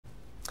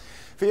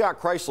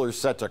Fiat Chrysler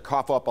is set to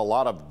cough up a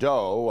lot of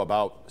dough,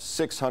 about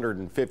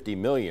 $650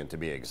 million to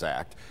be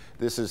exact.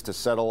 This is to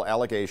settle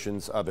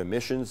allegations of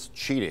emissions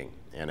cheating.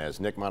 And as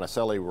Nick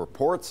Monticelli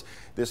reports,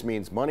 this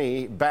means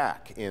money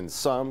back in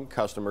some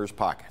customers'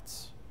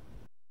 pockets.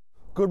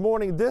 Good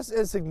morning. This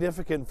is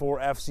significant for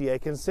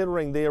FCA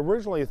considering they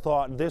originally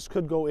thought this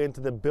could go into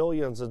the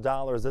billions of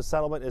dollars. This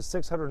settlement is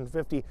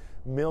 $650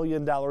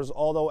 million,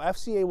 although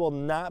FCA will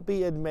not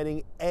be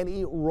admitting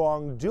any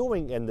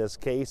wrongdoing in this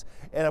case,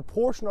 and a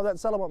portion of that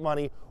settlement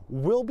money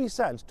will be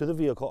sent to the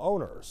vehicle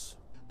owners.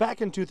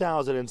 Back in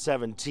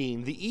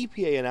 2017, the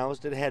EPA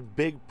announced it had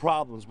big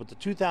problems with the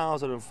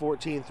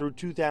 2014 through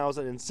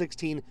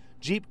 2016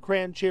 Jeep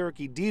Grand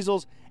Cherokee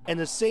diesels and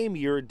the same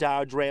year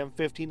Dodge Ram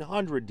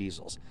 1500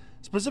 diesels,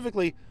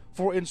 specifically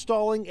for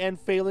installing and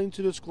failing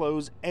to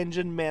disclose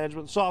engine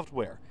management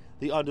software.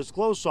 The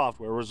undisclosed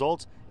software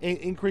results in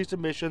increased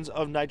emissions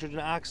of nitrogen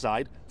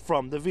oxide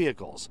from the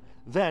vehicles.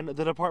 Then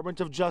the Department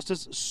of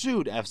Justice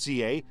sued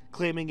FCA,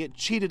 claiming it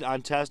cheated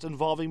on tests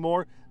involving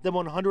more than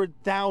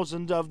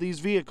 100,000 of these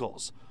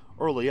vehicles.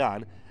 Early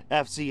on,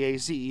 FCA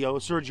CEO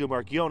Sergio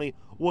Marchionne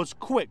was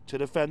quick to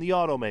defend the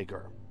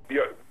automaker.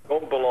 You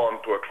don't belong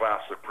to a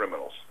class of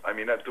criminals. I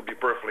mean, to be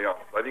perfectly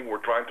honest, I think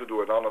we're trying to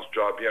do an honest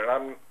job here, and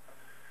I'm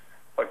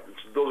like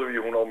those of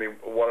you who know me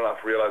well enough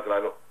realize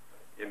that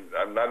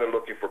I'm neither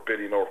looking for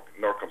pity nor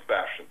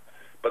compassion.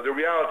 But the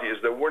reality is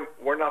that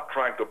we're not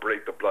trying to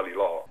break the bloody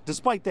law.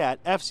 Despite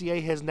that,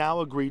 FCA has now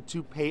agreed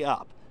to pay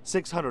up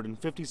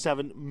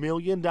 $657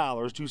 million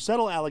to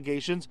settle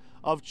allegations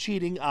of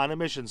cheating on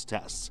emissions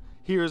tests.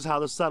 Here's how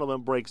the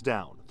settlement breaks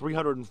down.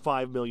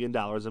 $305 million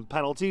in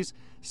penalties,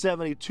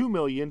 $72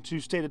 million to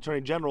state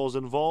attorney generals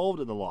involved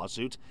in the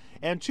lawsuit,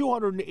 and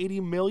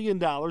 $280 million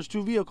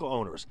to vehicle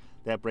owners.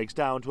 That breaks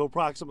down to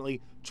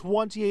approximately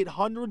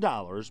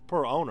 $2,800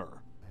 per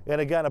owner. And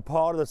again, a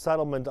part of the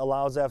settlement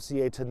allows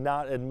FCA to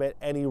not admit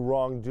any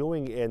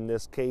wrongdoing in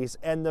this case,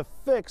 and the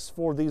fix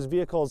for these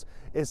vehicles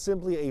is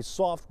simply a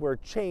software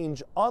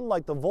change,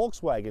 unlike the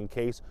Volkswagen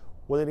case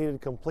where they needed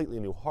completely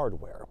new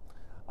hardware.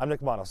 I'm Nick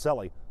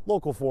Monticelli,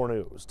 Local 4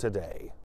 News Today.